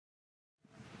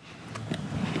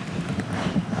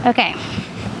Okay.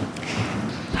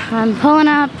 I'm pulling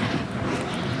up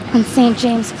on St.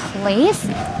 James Place.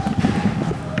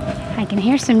 I can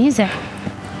hear some music.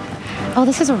 Oh,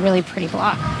 this is a really pretty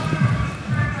block.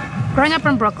 Growing up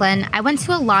in Brooklyn, I went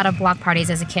to a lot of block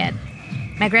parties as a kid.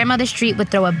 My grandmother's street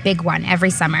would throw a big one every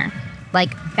summer,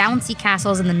 like bouncy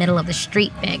castles in the middle of the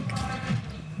street big.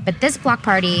 But this block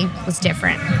party was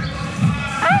different.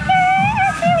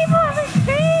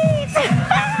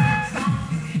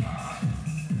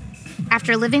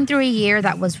 After living through a year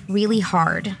that was really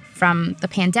hard, from the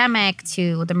pandemic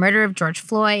to the murder of George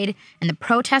Floyd and the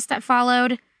protests that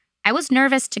followed, I was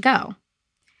nervous to go.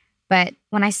 But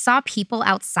when I saw people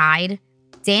outside,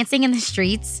 dancing in the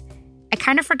streets, I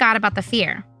kind of forgot about the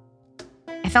fear.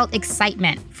 I felt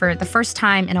excitement for the first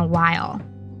time in a while.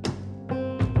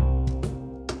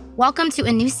 Welcome to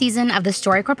a new season of the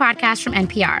StoryCorps podcast from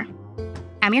NPR.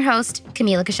 I'm your host,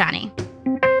 Camila Kashani.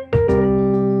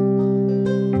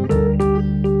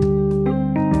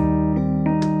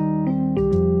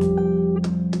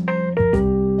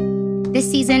 This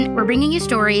season, we're bringing you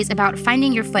stories about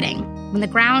finding your footing when the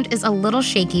ground is a little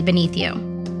shaky beneath you.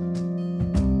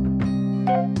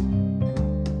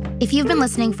 If you've been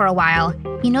listening for a while,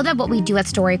 you know that what we do at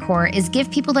StoryCorps is give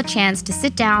people the chance to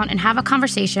sit down and have a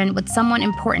conversation with someone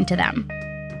important to them.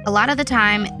 A lot of the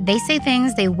time, they say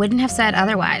things they wouldn't have said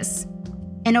otherwise.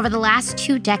 And over the last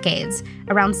 2 decades,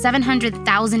 around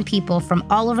 700,000 people from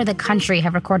all over the country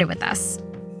have recorded with us.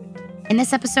 In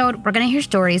this episode, we're going to hear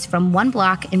stories from one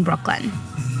block in Brooklyn.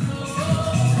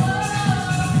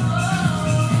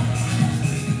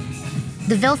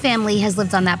 The Ville family has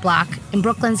lived on that block in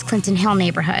Brooklyn's Clinton Hill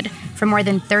neighborhood for more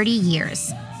than 30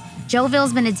 years. Joe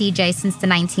Ville's been a DJ since the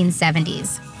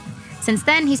 1970s. Since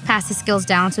then, he's passed his skills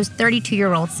down to his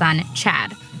 32-year-old son,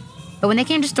 Chad. But when they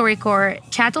came to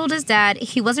StoryCorps, Chad told his dad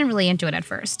he wasn't really into it at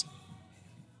first.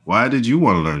 Why did you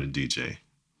want to learn to DJ?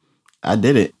 I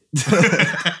did it.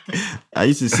 I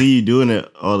used to see you doing it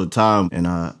all the time, and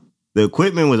the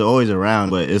equipment was always around,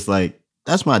 but it's like,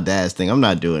 that's my dad's thing. I'm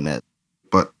not doing that.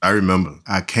 But I remember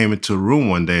I came into a room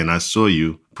one day and I saw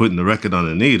you putting the record on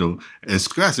the needle and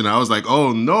scratching. I was like,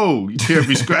 oh no, you can't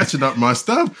be scratching up my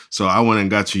stuff. So I went and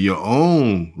got you your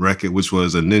own record, which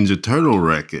was a Ninja Turtle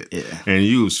record. Yeah. And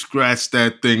you scratched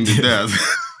that thing to death.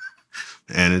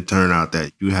 And it turned out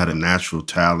that you had a natural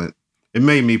talent. It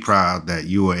made me proud that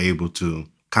you were able to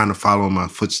kind of follow my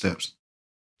footsteps.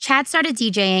 Chad started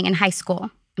DJing in high school,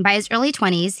 and by his early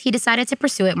 20s, he decided to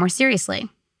pursue it more seriously.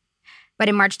 But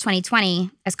in March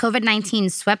 2020, as COVID-19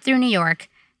 swept through New York,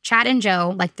 Chad and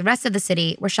Joe, like the rest of the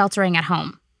city, were sheltering at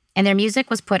home, and their music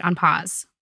was put on pause.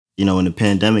 You know, when the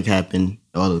pandemic happened,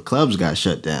 all the clubs got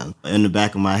shut down. In the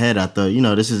back of my head, I thought,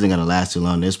 this isn't going to last too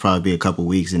long. There's probably be a couple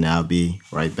weeks and I'll be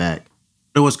right back.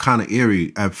 It was kind of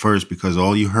eerie at first because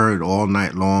all you heard all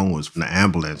night long was an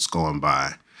ambulance going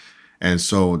by. And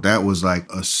so that was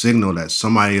like a signal that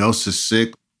somebody else is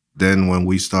sick. Then when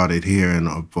we started hearing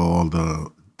of all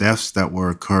the deaths that were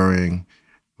occurring,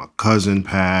 my cousin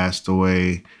passed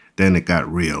away, then it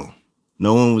got real.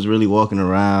 No one was really walking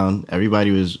around.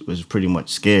 Everybody was pretty much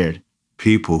scared.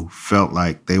 People felt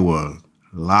like they were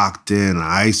locked in,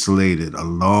 isolated,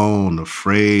 alone,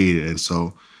 afraid. And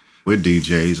so with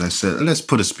DJs, I said, let's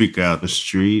put a speaker out in the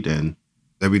street. And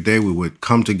every day we would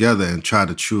come together and try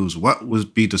to choose what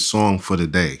would be the song for the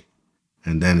day.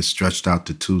 And then it stretched out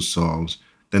to 2 songs.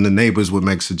 Then the neighbors would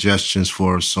make suggestions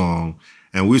for a song.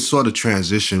 And we saw the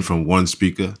transition from 1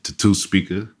 speaker to 2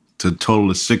 speakers to a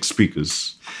total of 6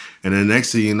 speakers. And then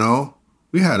next thing you know,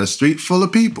 we had a street full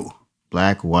of people.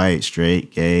 Black, white,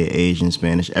 straight, gay, Asian,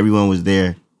 Spanish. Everyone was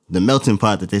there. The melting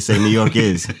pot that they say New York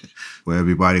is. Where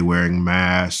everybody wearing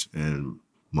masks and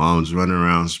moms running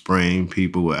around spraying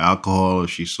people with alcohol if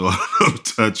she saw them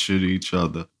touching each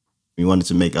other. We wanted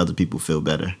to make other people feel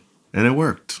better. And it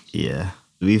worked. Yeah.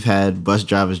 We've had bus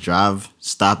drivers drive,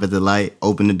 stop at the light,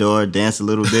 open the door, dance a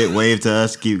little bit, wave to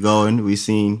us, keep going. We've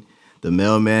seen the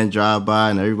mailman drive by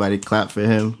and everybody clap for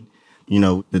him.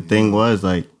 The thing was,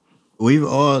 like, we've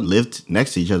all lived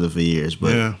next to each other for years.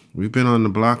 But yeah, we've been on the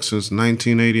block since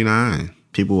 1989.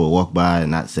 People will walk by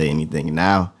and not say anything. And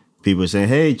now people are saying,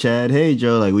 hey, Chad, hey,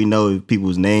 Joe. Like, we know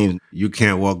people's names. You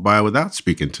can't walk by without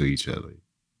speaking to each other.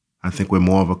 I think we're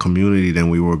more of a community than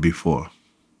we were before.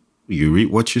 You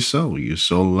reap what you sow. You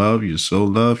sow love,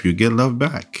 you get love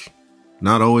back.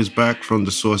 Not always back from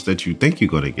the source that you think you're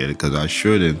going to get it, because I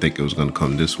sure didn't think it was going to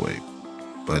come this way.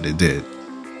 But it did.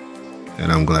 And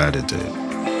I'm glad it did.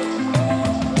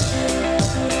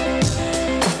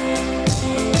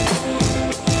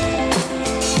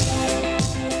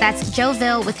 That's Joe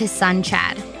Ville with his son,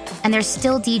 Chad. And they're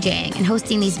still DJing and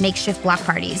hosting these makeshift block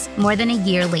parties more than a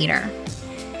year later.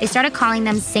 they started calling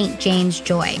them St. James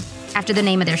Joy, after the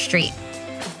name of their street.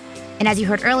 And as you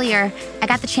heard earlier, I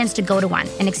got the chance to go to one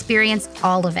and experience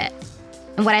all of it.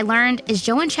 And what I learned is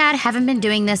Joe and Chad haven't been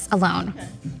doing this alone.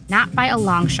 Not by a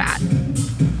long shot.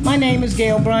 My name is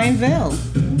Gail Bryan-Vell.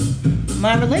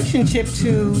 My relationship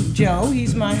to Joe,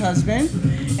 he's my husband,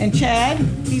 and Chad,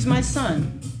 he's my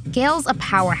son. Gail's a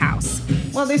powerhouse.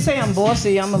 Well, they say I'm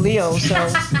bossy, I'm a Leo,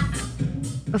 so...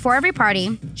 Before every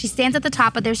party, she stands at the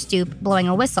top of their stoop blowing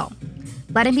a whistle,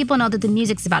 letting people know that the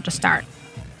music's about to start.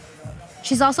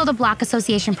 She's also the Block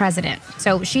Association president,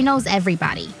 so she knows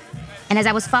everybody. And as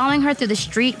I was following her through the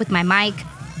street with my mic,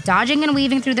 dodging and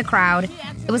weaving through the crowd,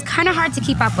 it was kind of hard to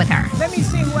keep up with her. Let me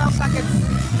see who else I can...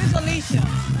 Where's Alicia?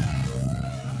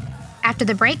 After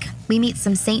the break, we meet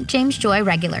some St. James Joy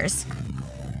regulars.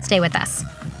 Stay with us.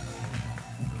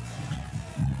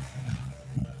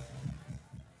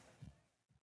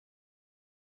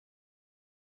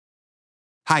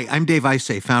 Hi, I'm Dave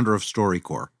Isay, founder of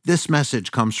StoryCorps. This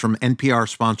message comes from NPR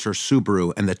sponsor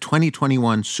Subaru and the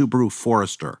 2021 Subaru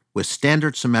Forester, with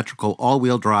standard symmetrical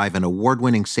all-wheel drive and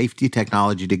award-winning safety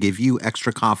technology to give you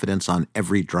extra confidence on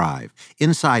every drive.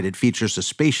 Inside, it features a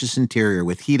spacious interior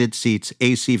with heated seats,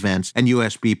 AC vents, and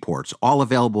USB ports, all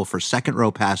available for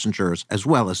second-row passengers as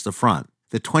well as the front.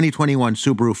 The 2021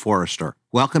 Subaru Forester.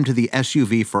 Welcome to the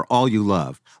SUV for all you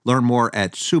love. Learn more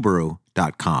at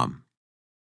Subaru.com.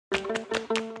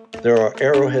 There are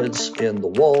arrowheads in the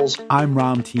walls. I'm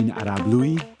Ramteen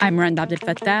Arablouei. I'm Rand Abdel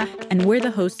Fattah, and we're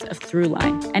the hosts of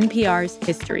Throughline, NPR's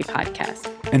history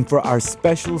podcast. And for our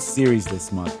special series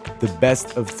this month, The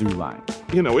Best of Throughline.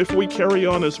 You know, if we carry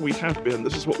on as we have been,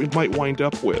 this is what we might wind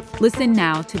up with. Listen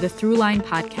now to the Throughline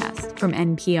podcast from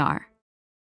NPR.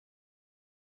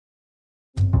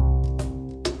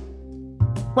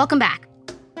 Welcome back.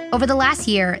 Over the last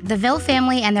year, the Ville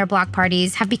family and their block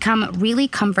parties have become really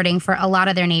comforting for a lot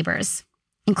of their neighbors,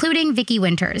 including Vicky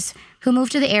Winters, who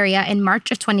moved to the area in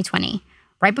March of 2020,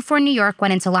 right before New York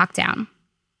went into lockdown.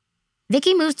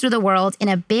 Vicky moves through the world in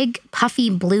a big, puffy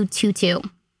blue tutu.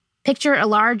 Picture a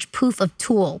large poof of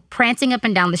tulle prancing up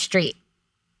and down the street.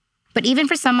 But even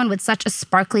for someone with such a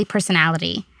sparkly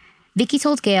personality, Vicky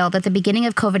told Gail that the beginning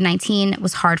of COVID-19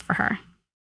 was hard for her.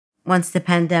 Once the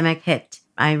pandemic hit,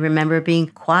 I remember being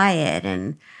quiet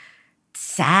and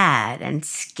sad and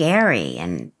scary,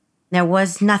 and there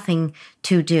was nothing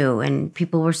to do, and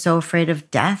people were so afraid of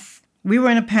death. We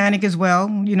were in a panic as well.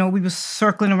 You know, we were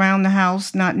circling around the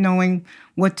house, not knowing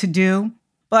what to do.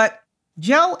 But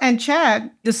Joe and Chad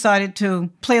decided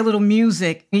to play a little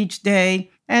music each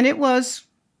day, and it was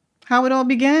how it all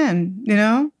began, you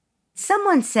know?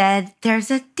 Someone said, there's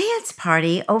a dance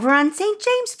party over on St.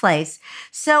 James Place.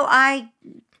 So I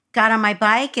got on my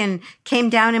bike and came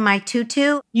down in my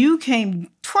tutu. You came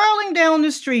twirling down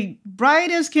the street,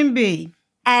 bright as can be.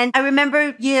 And I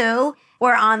remember you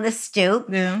were on the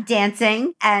stoop,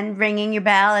 dancing and ringing your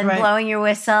bell and blowing your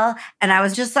whistle. And I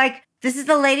was just like, this is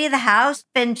the lady of the house,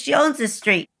 Ben Jones'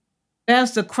 street.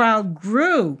 As the crowd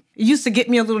grew, it used to get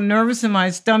me a little nervous in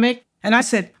my stomach. And I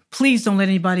said, please don't let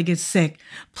anybody get sick.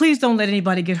 Please don't let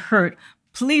anybody get hurt.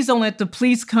 Please don't let the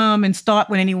police come and start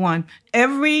with anyone.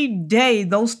 Every day,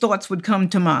 those thoughts would come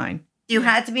to mind. You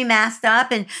had to be masked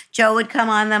up, and Joe would come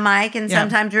on the mic and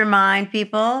sometimes remind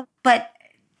people. But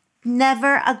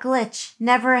never a glitch,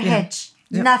 never a hitch.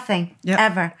 Nothing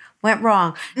ever went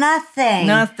wrong.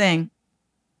 Nothing.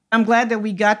 I'm glad that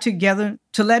we got together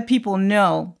to let people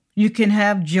know you can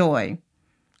have joy.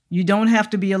 You don't have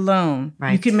to be alone.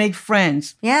 Right. You can make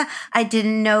friends. Yeah, I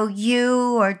didn't know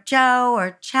you or Joe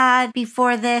or Chad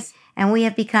before this, and we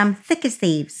have become thick as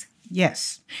thieves.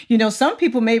 Yes. You know, some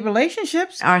people made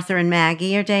relationships. Arthur and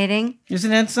Maggie are dating.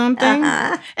 Isn't that something?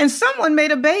 And someone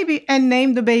made a baby and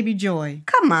named the baby Joy.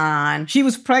 Come on. She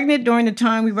was pregnant during the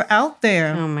time we were out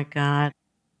there. Oh, my God.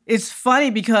 It's funny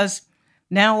because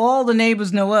now all the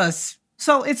neighbors know us.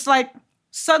 So it's like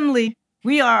suddenly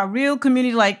we are a real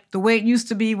community like the way it used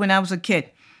to be when I was a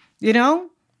kid, you know?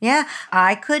 Yeah,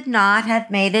 I could not have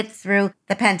made it through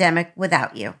the pandemic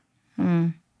without you.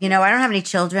 You know, I don't have any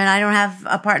children. I don't have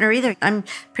a partner either. I'm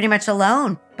pretty much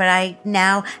alone, but I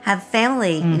now have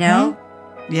family, you know?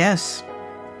 Yes.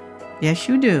 Yes,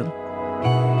 you do.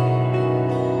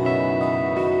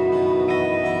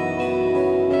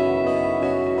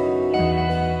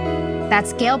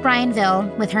 That's Gail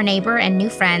Bryan-Vell with her neighbor and new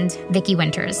friend, Vicky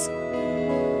Winters.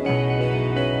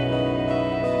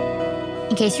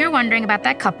 In case you're wondering about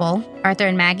that couple, Arthur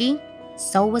and Maggie,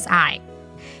 so was I.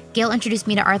 Gail introduced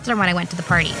me to Arthur when I went to the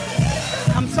party.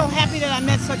 I'm so happy that I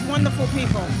met such wonderful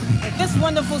people. Like this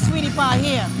wonderful sweetie pie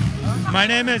here. My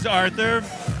name is Arthur.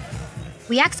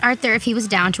 We asked Arthur if he was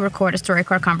down to record a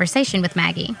StoryCorps conversation with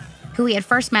Maggie, who we had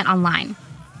first met online.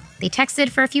 They texted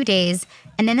for a few days,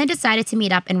 and then they decided to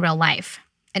meet up in real life.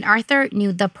 And Arthur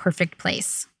knew the perfect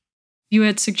place. You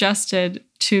had suggested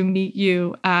to meet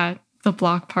you at the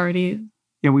block party.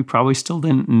 Yeah, we probably still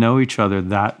didn't know each other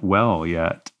that well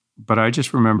yet. But I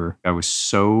just remember I was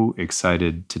so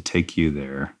excited to take you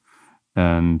there.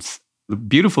 And the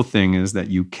beautiful thing is that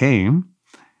you came.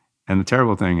 And the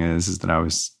terrible thing is that I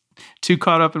was too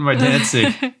caught up in my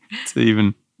dancing to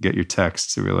even get your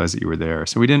text to realize that you were there.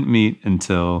 So we didn't meet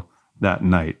until that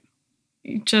night.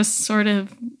 You just sort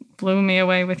of blew me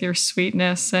away with your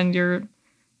sweetness and your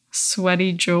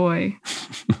sweaty joy.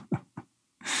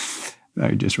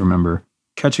 I just remember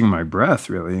catching my breath,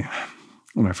 really,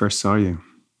 when I first saw you.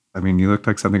 I mean, you looked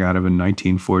like something out of a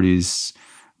 1940s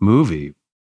movie.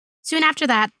 Soon after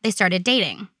that, they started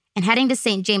dating. And heading to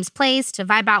St. James Place to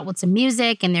vibe out with some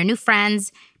music and their new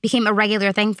friends became a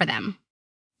regular thing for them.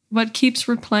 What keeps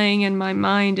replaying in my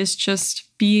mind is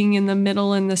just being in the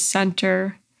middle, in the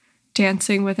center,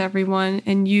 dancing with everyone,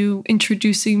 and you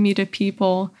introducing me to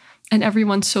people, and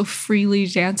everyone so freely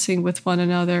dancing with one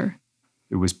another.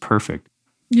 It was perfect.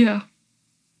 Yeah.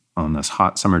 On those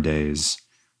hot summer days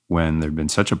when there'd been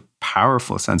such a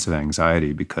powerful sense of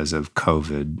anxiety because of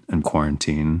COVID and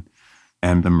quarantine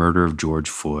and the murder of George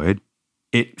Floyd,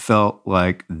 it felt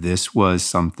like this was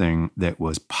something that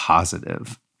was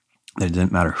positive. That it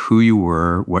didn't matter who you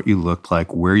were, what you looked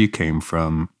like, where you came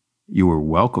from, you were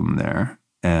welcome there.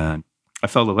 And I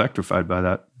felt electrified by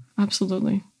that.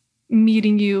 Absolutely.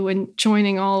 Meeting you and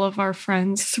joining all of our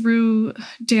friends through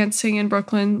dancing in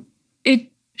Brooklyn,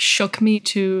 it shook me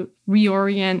to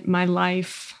reorient my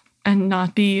life and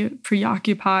not be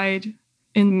preoccupied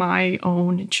in my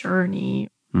own journey.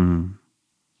 Mm.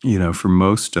 You know, for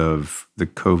most of the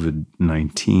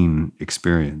COVID-19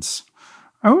 experience,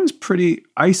 I was pretty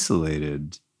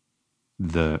isolated.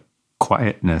 The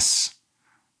quietness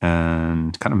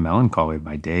and kind of melancholy of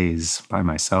my days by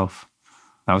myself.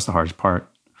 That was the hardest part.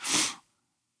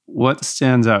 What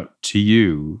stands out to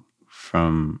you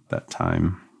from that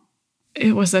time?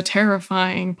 It was a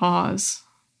terrifying pause.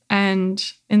 And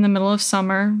in the middle of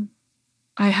summer,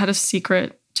 I had a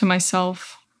secret to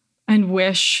myself and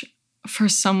wish for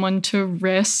someone to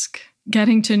risk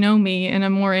getting to know me in a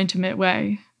more intimate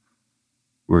way.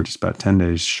 We're just about 10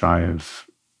 days shy of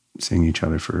seeing each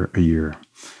other for a year.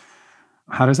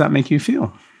 How does that make you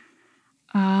feel?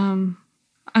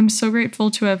 I'm so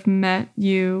grateful to have met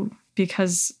you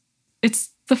because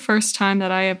it's the first time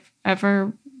that I have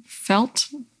ever felt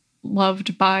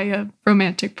loved by a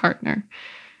romantic partner.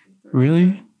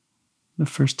 Really? The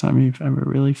first time you've ever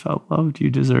really felt loved? You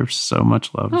deserve so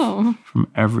much love from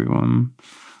everyone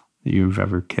that you've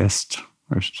ever kissed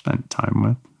or spent time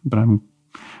with. But I'm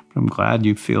glad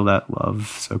you feel that love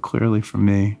so clearly from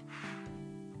me.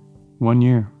 1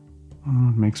 year.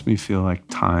 It makes me feel like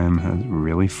time has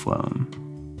really flown.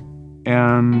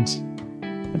 And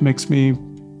it makes me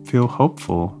feel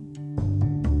hopeful.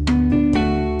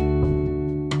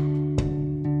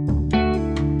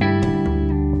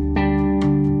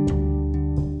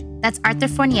 That's Arthur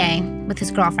Fournier with his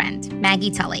girlfriend,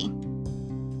 Maggie Tully.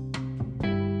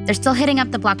 They're still hitting up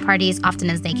the block party as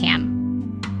often as they can.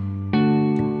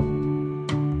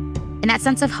 And that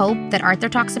sense of hope that Arthur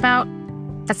talks about,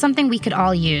 that's something we could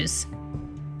all use.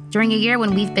 During a year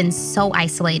when we've been so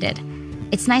isolated,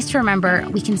 it's nice to remember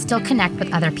we can still connect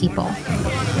with other people.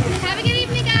 Have a good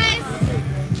evening, guys.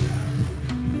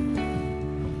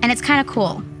 And it's kind of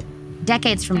cool.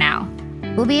 Decades from now,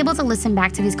 we'll be able to listen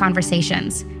back to these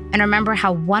conversations and remember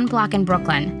how one block in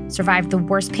Brooklyn survived the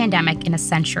worst pandemic in a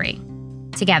century,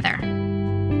 together.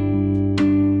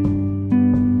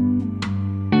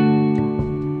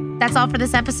 That's all for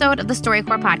this episode of the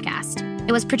StoryCorps podcast.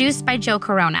 It was produced by Joe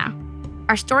Corona.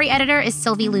 Our story editor is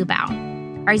Sylvie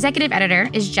Lubau. Our executive editor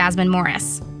is Jasmine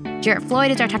Morris. Jarrett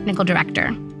Floyd is our technical director.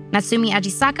 Natsumi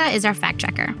Ajisaka is our fact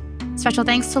checker. Special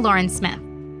thanks to Lauren Smith.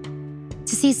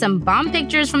 To see some bomb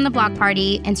pictures from the block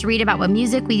party and to read about what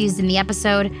music we used in the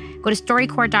episode, go to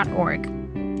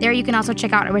storycorps.org. There you can also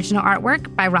check out original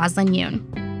artwork by Roslyn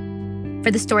Yoon.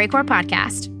 For the StoryCorps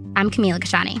podcast, I'm Camila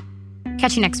Kashani.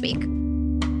 Catch you next week.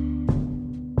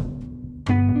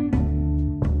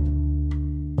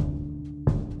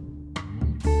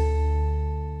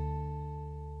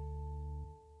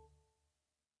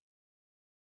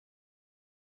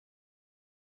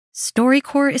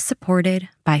 StoryCorps is supported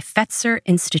by Fetzer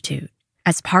Institute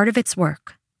as part of its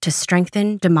work to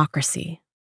strengthen democracy.